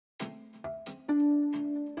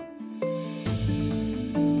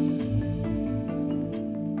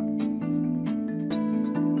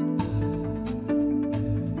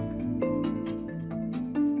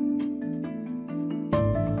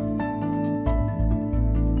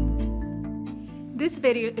This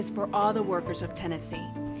video is for all the workers of Tennessee,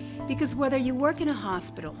 because whether you work in a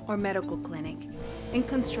hospital or medical clinic, in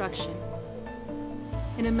construction,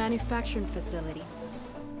 in a manufacturing facility,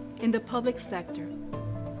 in the public sector,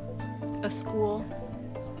 a school,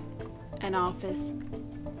 an office,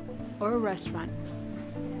 or a restaurant,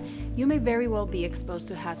 you may very well be exposed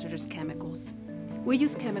to hazardous chemicals. We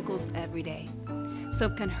use chemicals every day.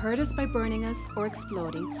 Some can hurt us by burning us or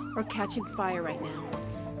exploding or catching fire right now.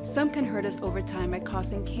 Some can hurt us over time by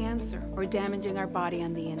causing cancer or damaging our body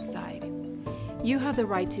on the inside. You have the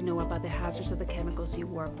right to know about the hazards of the chemicals you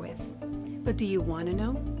work with. But do you want to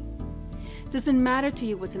know? Does it matter to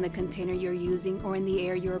you what's in the container you're using or in the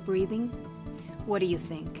air you're breathing? What do you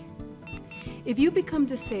think? If you become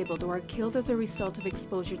disabled or are killed as a result of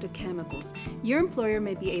exposure to chemicals, your employer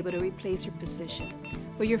may be able to replace your position,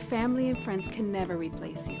 but your family and friends can never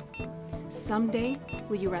replace you. Someday,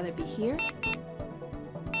 would you rather be here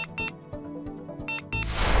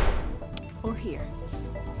or here?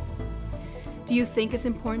 Do you think it's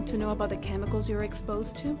important to know about the chemicals you're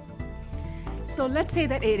exposed to? So let's say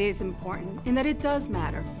that it is important and that it does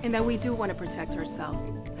matter and that we do want to protect ourselves.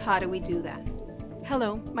 How do we do that?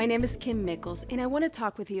 Hello, my name is Kim Mickles, and I want to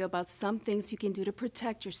talk with you about some things you can do to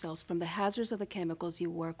protect yourselves from the hazards of the chemicals you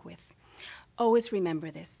work with. Always remember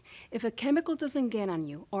this: if a chemical doesn't get on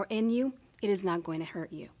you or in you, it is not going to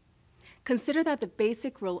hurt you. Consider that the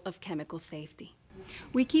basic rule of chemical safety.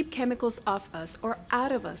 We keep chemicals off us or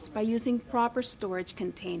out of us by using proper storage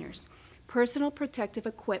containers, personal protective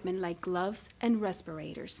equipment like gloves and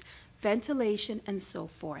respirators, ventilation, and so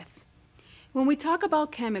forth. When we talk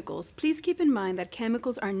about chemicals, please keep in mind that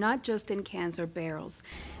chemicals are not just in cans or barrels.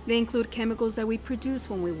 They include chemicals that we produce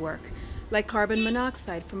when we work, like carbon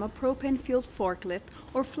monoxide from a propane-fueled forklift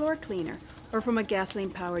or floor cleaner, or from a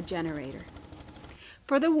gasoline-powered generator.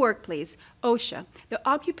 For the workplace, OSHA, the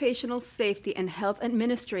Occupational Safety and Health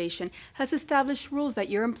Administration, has established rules that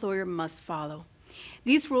your employer must follow.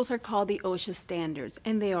 These rules are called the OSHA standards,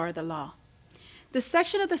 and they are the law. The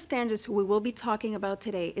section of the standards we will be talking about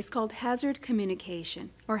today is called Hazard Communication,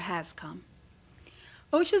 or HazCom.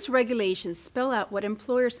 OSHA's regulations spell out what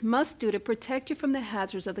employers must do to protect you from the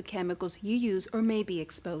hazards of the chemicals you use or may be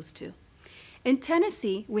exposed to. In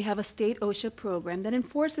Tennessee, we have a state OSHA program that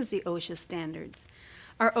enforces the OSHA standards.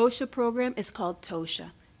 Our OSHA program is called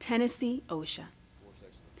TOSHA, Tennessee OSHA.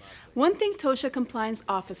 One thing TOSHA compliance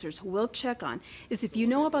officers will check on is if you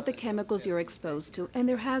know about the chemicals you're exposed to and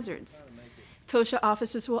their hazards. TOSHA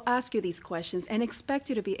officers will ask you these questions and expect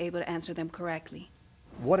you to be able to answer them correctly.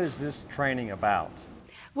 What is this training about?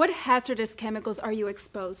 What hazardous chemicals are you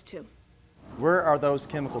exposed to? Where are those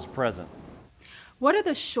chemicals present? What are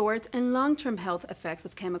the short and long-term health effects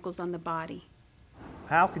of chemicals on the body?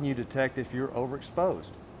 How can you detect if you're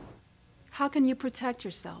overexposed? How can you protect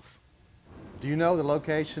yourself? Do you know the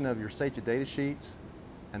location of your safety data sheets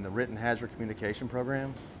and the written hazard communication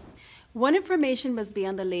program? What information must be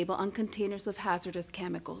on the label on containers of hazardous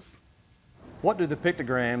chemicals? What do the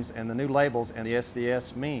pictograms and the new labels and the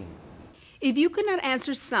SDS mean? If you could not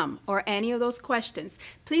answer some or any of those questions,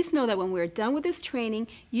 please know that when we're done with this training,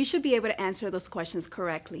 you should be able to answer those questions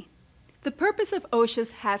correctly. The purpose of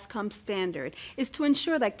OSHA's HazCom standard is to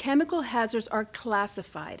ensure that chemical hazards are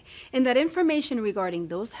classified and that information regarding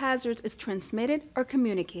those hazards is transmitted or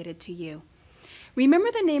communicated to you.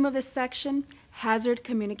 Remember the name of this section? Hazard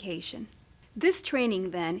Communication. This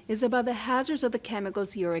training, then, is about the hazards of the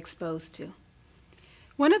chemicals you're exposed to.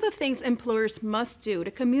 One of the things employers must do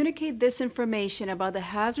to communicate this information about the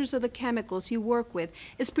hazards of the chemicals you work with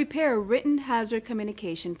is prepare a written hazard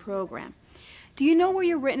communication program. Do you know where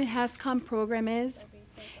your written HazCom program is?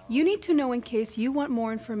 You need to know in case you want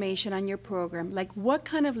more information on your program, like what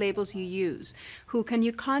kind of labels you use, who can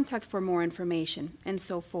you contact for more information, and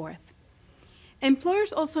so forth.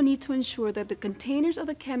 Employers also need to ensure that the containers of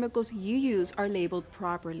the chemicals you use are labeled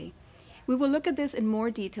properly. We will look at this in more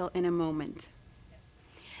detail in a moment.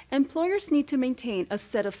 Employers need to maintain a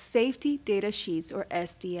set of safety data sheets, or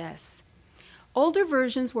SDS. Older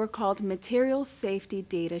versions were called Material Safety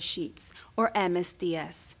Data Sheets, or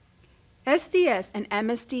MSDS. SDS and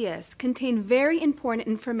MSDS contain very important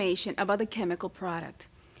information about the chemical product.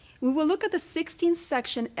 We will look at the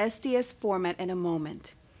 16-section SDS format in a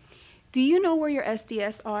moment. Do you know where your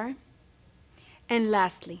SDS are? And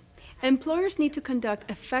lastly, employers need to conduct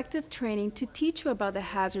effective training to teach you about the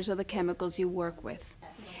hazards of the chemicals you work with.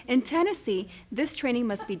 In Tennessee, this training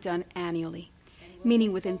must be done annually,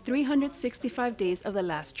 meaning within 365 days of the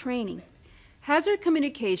last training. Hazard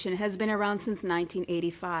communication has been around since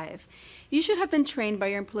 1985. You should have been trained by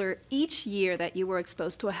your employer each year that you were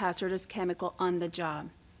exposed to a hazardous chemical on the job.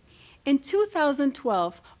 In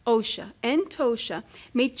 2012, OSHA and TOSHA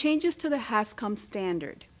made changes to the HAZCOM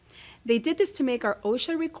standard. They did this to make our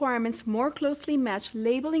OSHA requirements more closely match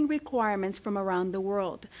labeling requirements from around the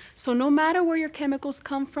world. So no matter where your chemicals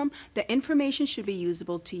come from, the information should be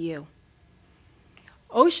usable to you.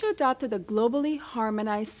 OSHA adopted a globally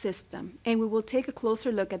harmonized system, and we will take a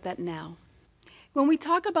closer look at that now. When we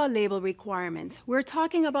talk about label requirements, we're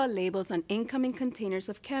talking about labels on incoming containers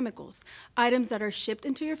of chemicals, items that are shipped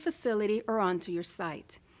into your facility or onto your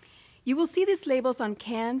site. You will see these labels on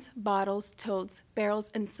cans, bottles, totes,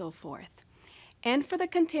 barrels, and so forth. And for the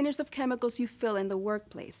containers of chemicals you fill in the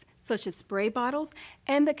workplace, such as spray bottles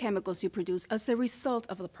and the chemicals you produce as a result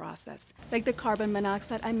of the process, like the carbon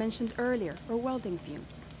monoxide I mentioned earlier, or welding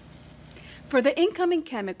fumes. For the incoming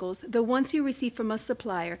chemicals, the ones you receive from a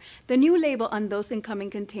supplier, the new label on those incoming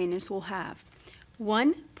containers will have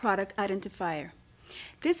 1. Product identifier.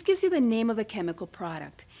 This gives you the name of the chemical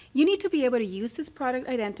product. You need to be able to use this product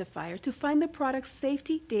identifier to find the product's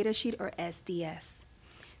safety data sheet, or SDS.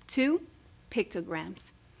 2.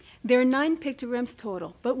 Pictograms. There are 9 pictograms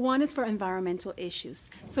total, but 1 is for environmental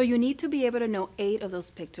issues, so you need to be able to know 8 of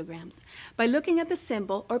those pictograms by looking at the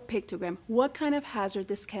symbol or pictogram what kind of hazard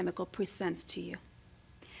this chemical presents to you.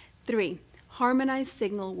 3. Harmonized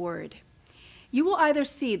signal word. You will either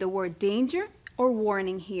see the word danger or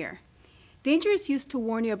warning here. Danger is used to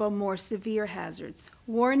warn you about more severe hazards.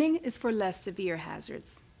 Warning is for less severe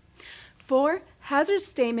hazards. 4. Hazard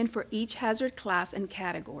statement for each hazard class and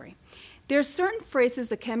category. There are certain phrases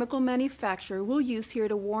a chemical manufacturer will use here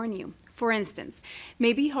to warn you. For instance,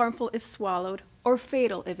 may be harmful if swallowed or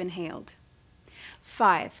fatal if inhaled.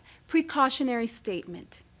 5. Precautionary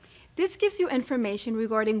statement. This gives you information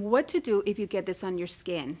regarding what to do if you get this on your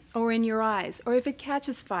skin or in your eyes, or if it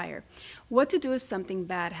catches fire, what to do if something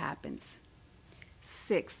bad happens.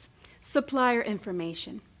 6. Supplier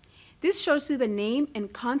information. This shows you the name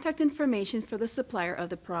and contact information for the supplier of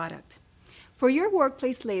the product. For your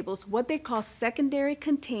workplace labels, what they call secondary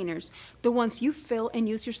containers, the ones you fill and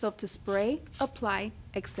use yourself to spray, apply,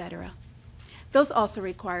 etc. Those also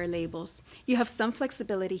require labels. You have some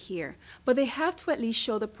flexibility here, but they have to at least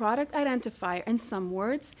show the product identifier and some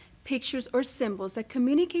words, pictures, or symbols that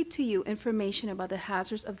communicate to you information about the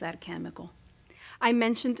hazards of that chemical. I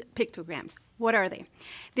mentioned pictograms. What are they?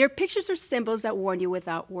 They're pictures or symbols that warn you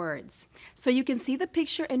without words, so you can see the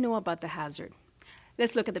picture and know about the hazard.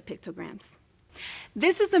 Let's look at the pictograms.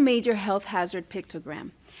 This is a major health hazard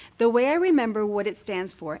pictogram. The way I remember what it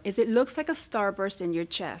stands for is it looks like a starburst in your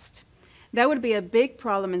chest. That would be a big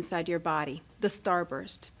problem inside your body, the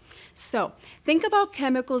starburst. So think about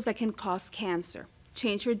chemicals that can cause cancer,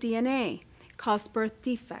 change your DNA, cause birth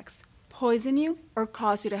defects, poison you, or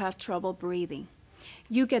cause you to have trouble breathing.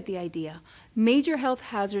 You get the idea. Major health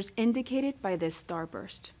hazards indicated by this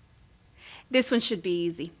starburst. This one should be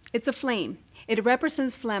easy. It's a flame. It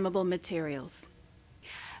represents flammable materials.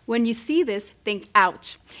 When you see this, think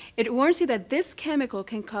ouch. It warns you that this chemical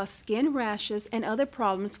can cause skin rashes and other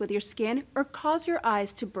problems with your skin or cause your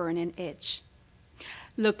eyes to burn and itch.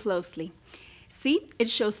 Look closely. See, it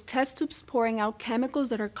shows test tubes pouring out chemicals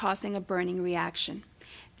that are causing a burning reaction.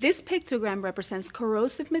 This pictogram represents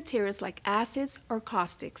corrosive materials like acids or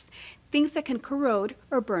caustics, things that can corrode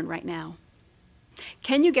or burn right now.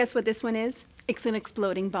 Can you guess what this one is? It's an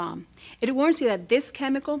exploding bomb. It warns you that this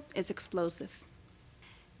chemical is explosive.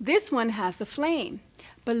 This one has a flame,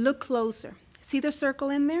 but look closer. See the circle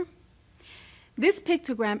in there? This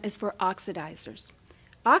pictogram is for oxidizers.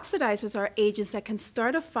 Oxidizers are agents that can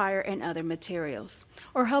start a fire in other materials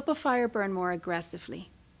or help a fire burn more aggressively.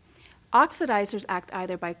 Oxidizers act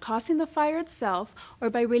either by causing the fire itself or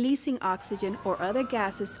by releasing oxygen or other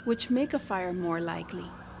gases which make a fire more likely.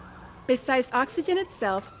 Besides oxygen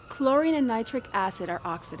itself, chlorine and nitric acid are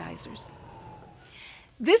oxidizers.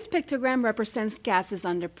 This pictogram represents gases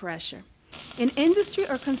under pressure. In industry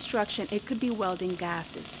or construction, it could be welding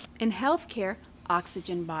gases. In healthcare,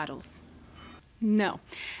 oxygen bottles. No,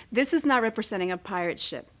 this is not representing a pirate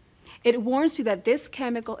ship. It warns you that this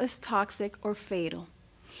chemical is toxic or fatal.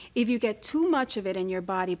 If you get too much of it in your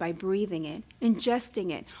body by breathing it,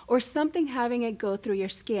 ingesting it, or something having it go through your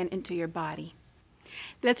skin into your body.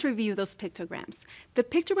 Let's review those pictograms. The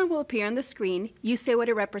pictogram will appear on the screen. You say what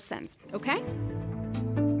it represents, okay?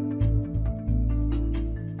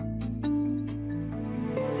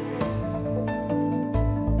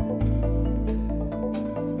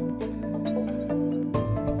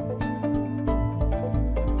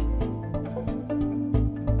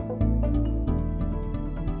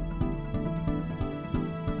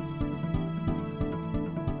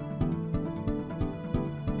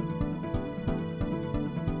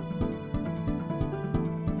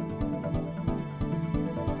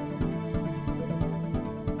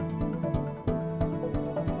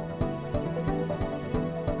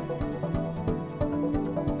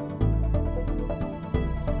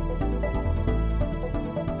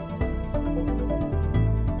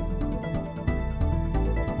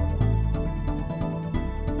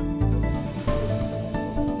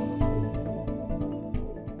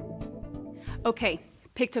 Okay,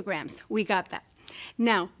 pictograms, we got that.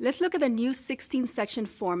 Now, let's look at the new 16-section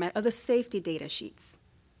format of the safety data sheets.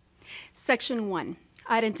 Section 1,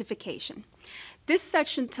 identification. This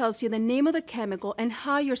section tells you the name of the chemical and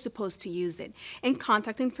how you're supposed to use it, and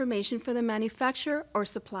contact information for the manufacturer or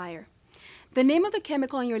supplier. The name of the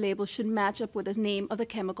chemical on your label should match up with the name of the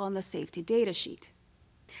chemical on the safety data sheet.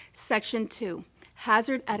 Section 2,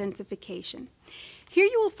 hazard identification. Here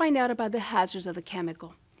you will find out about the hazards of the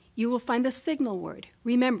chemical. You will find the signal word.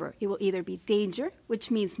 Remember, it will either be danger,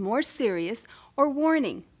 which means more serious, or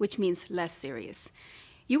warning, which means less serious.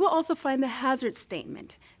 You will also find the hazard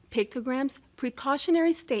statement, pictograms,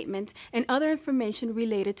 precautionary statement, and other information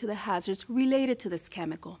related to the hazards related to this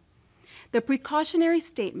chemical. The precautionary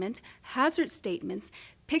statement, hazard statements,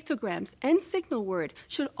 pictograms, and signal word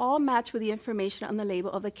should all match with the information on the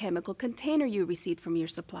label of the chemical container you received from your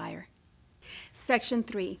supplier. Section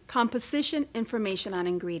 3, composition information on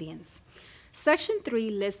ingredients. Section 3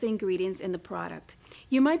 lists the ingredients in the product.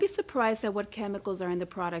 You might be surprised at what chemicals are in the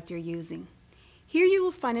product you're using. Here you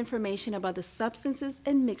will find information about the substances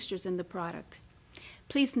and mixtures in the product.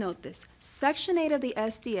 Please note this. Section 8 of the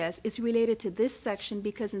SDS is related to this section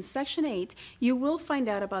because in Section 8, you will find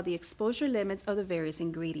out about the exposure limits of the various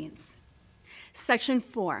ingredients. Section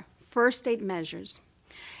 4, first aid measures.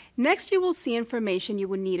 Next, you will see information you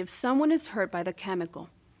would need if someone is hurt by the chemical.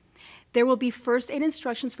 There will be first aid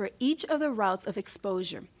instructions for each of the routes of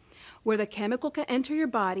exposure, where the chemical can enter your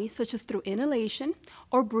body, such as through inhalation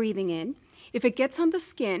or breathing in, if it gets on the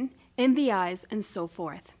skin, in the eyes, and so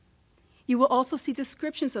forth. You will also see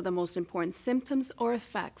descriptions of the most important symptoms or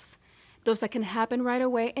effects, those that can happen right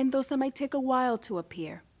away and those that might take a while to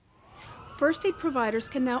appear. First aid providers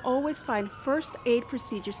can now always find first aid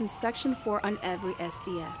procedures in Section 4 on every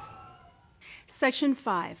SDS. Section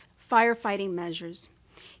 5, firefighting measures.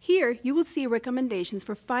 Here, you will see recommendations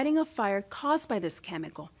for fighting a fire caused by this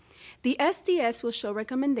chemical. The SDS will show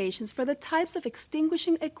recommendations for the types of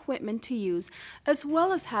extinguishing equipment to use, as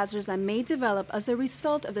well as hazards that may develop as a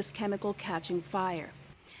result of this chemical catching fire.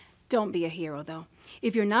 Don't be a hero, though.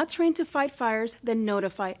 If you're not trained to fight fires, then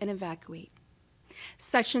notify and evacuate.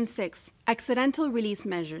 Section 6, accidental release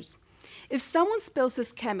measures. If someone spills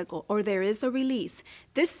this chemical or there is a release,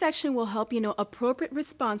 this section will help you know appropriate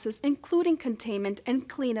responses, including containment and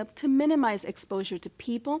cleanup to minimize exposure to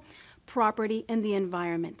people, property, and the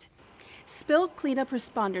environment. Spill cleanup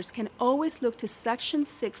responders can always look to Section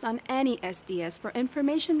 6 on any SDS for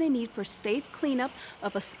information they need for safe cleanup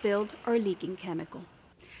of a spilled or leaking chemical.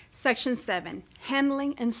 Section 7,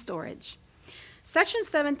 handling and storage. Section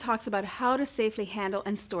 7 talks about how to safely handle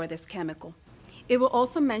and store this chemical. It will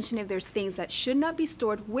also mention if there's things that should not be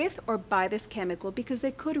stored with or by this chemical because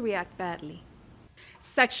they could react badly.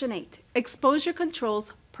 Section 8, exposure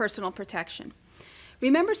controls, personal protection.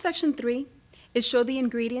 Remember Section 3? It showed the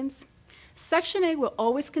ingredients. Section 8 will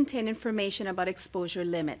always contain information about exposure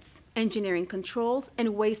limits, engineering controls,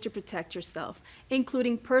 and ways to protect yourself,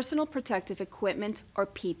 including personal protective equipment or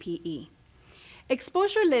PPE.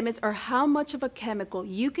 Exposure limits are how much of a chemical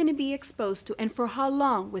you can be exposed to and for how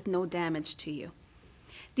long with no damage to you.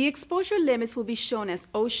 The exposure limits will be shown as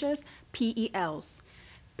OSHA's PELs.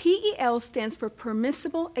 PEL stands for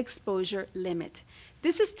Permissible Exposure Limit.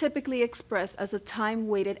 This is typically expressed as a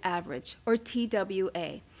time-weighted average, or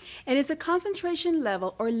TWA, and is a concentration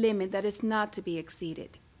level or limit that is not to be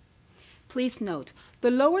exceeded. Please note,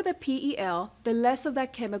 the lower the PEL, the less of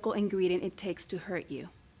that chemical ingredient it takes to hurt you.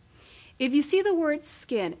 If you see the word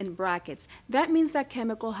skin in brackets, that means that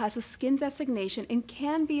chemical has a skin designation and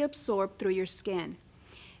can be absorbed through your skin.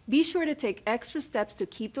 Be sure to take extra steps to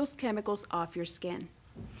keep those chemicals off your skin.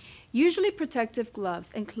 Usually protective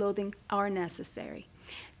gloves and clothing are necessary.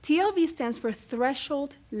 TLV stands for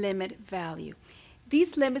Threshold Limit Value.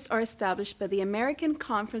 These limits are established by the American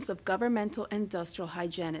Conference of Governmental Industrial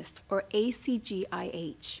Hygienists, or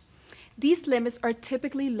ACGIH. These limits are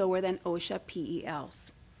typically lower than OSHA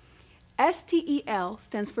PELs. STEL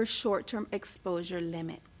stands for Short-Term Exposure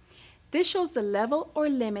Limit. This shows the level or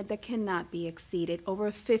limit that cannot be exceeded over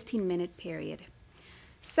a 15-minute period.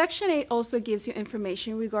 Section 8 also gives you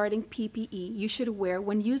information regarding PPE you should wear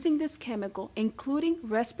when using this chemical, including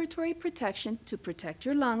respiratory protection to protect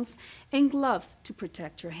your lungs and gloves to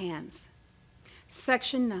protect your hands.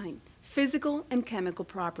 Section 9, physical and chemical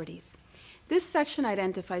properties. This section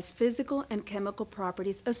identifies physical and chemical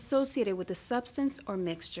properties associated with the substance or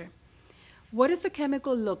mixture. What does the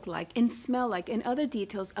chemical look like and smell like, and other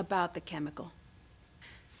details about the chemical?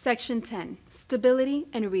 Section 10, stability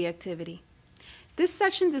and reactivity. This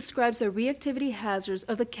section describes the reactivity hazards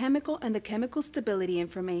of the chemical and the chemical stability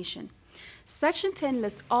information. Section 10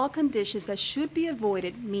 lists all conditions that should be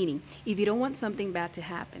avoided, meaning if you don't want something bad to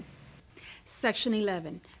happen. Section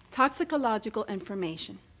 11, toxicological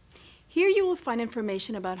information. Here you will find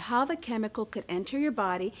information about how the chemical could enter your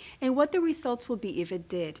body and what the results will be if it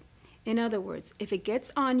did. In other words, if it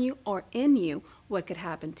gets on you or in you, what could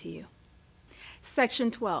happen to you.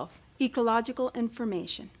 Section 12, ecological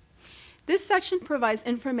information. This section provides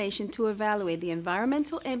information to evaluate the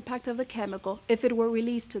environmental impact of the chemical if it were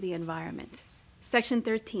released to the environment. Section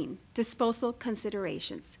 13, disposal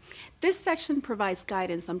considerations. This section provides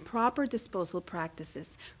guidance on proper disposal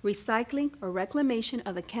practices, recycling or reclamation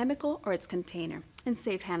of the chemical or its container, and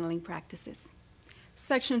safe handling practices.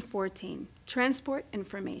 Section 14, transport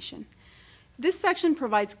information. This section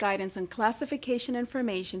provides guidance on classification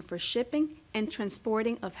information for shipping and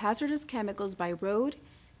transporting of hazardous chemicals by road,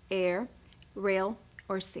 air, rail,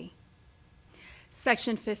 or sea.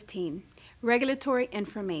 Section 15, regulatory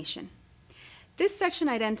information. This section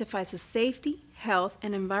identifies the safety, health,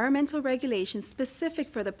 and environmental regulations specific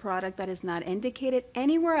for the product that is not indicated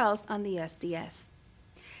anywhere else on the SDS.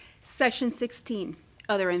 Section 16,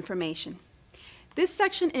 other information. This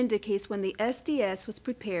section indicates when the SDS was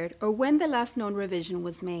prepared or when the last known revision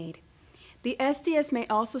was made. The SDS may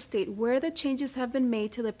also state where the changes have been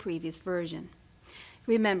made to the previous version.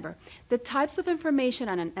 Remember, the types of information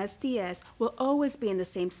on an SDS will always be in the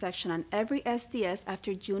same section on every SDS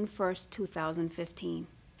after June 1st, 2015.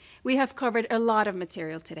 We have covered a lot of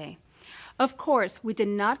material today. Of course, we did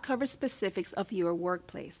not cover specifics of your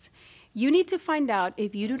workplace. You need to find out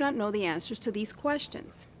if you do not know the answers to these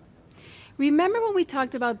questions. Remember when we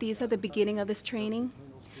talked about these at the beginning of this training?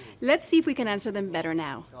 Let's see if we can answer them better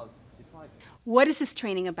now. What is this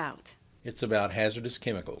training about? It's about hazardous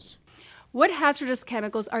chemicals. What hazardous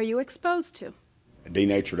chemicals are you exposed to?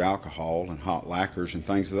 Denatured alcohol and hot lacquers and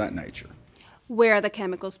things of that nature. Where are the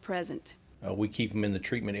chemicals present? We keep them in the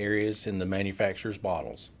treatment areas in the manufacturer's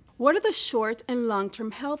bottles. What are the short and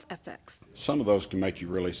long-term health effects? Some of those can make you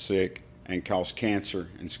really sick and cause cancer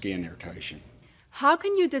and skin irritation. How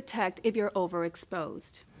can you detect if you're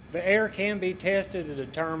overexposed? The air can be tested to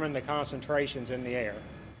determine the concentrations in the air.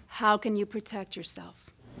 How can you protect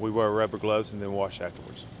yourself? We wear rubber gloves and then wash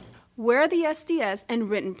afterwards. Where are the SDS and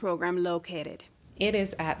written program located? It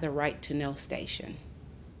is at the Right to Know station.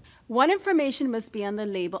 What information must be on the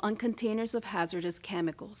label on containers of hazardous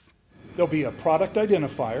chemicals? There'll be a product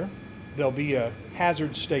identifier, there'll be a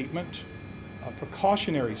hazard statement, a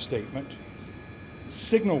precautionary statement, a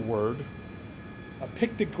signal word, a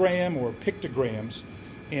pictogram or pictograms,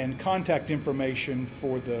 and contact information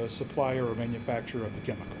for the supplier or manufacturer of the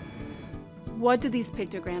chemical. What do these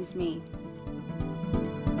pictograms mean?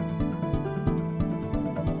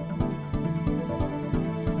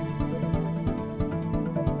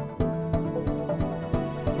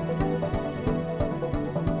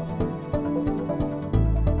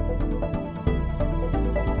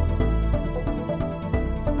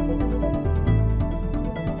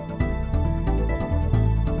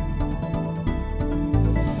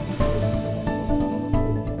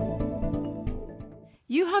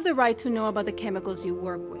 You have the right to know about the chemicals you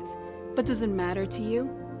work with, but does it matter to you?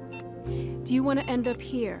 Do you want to end up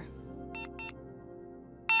here?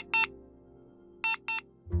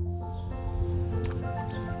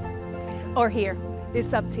 Or here?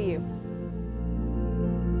 It's up to you.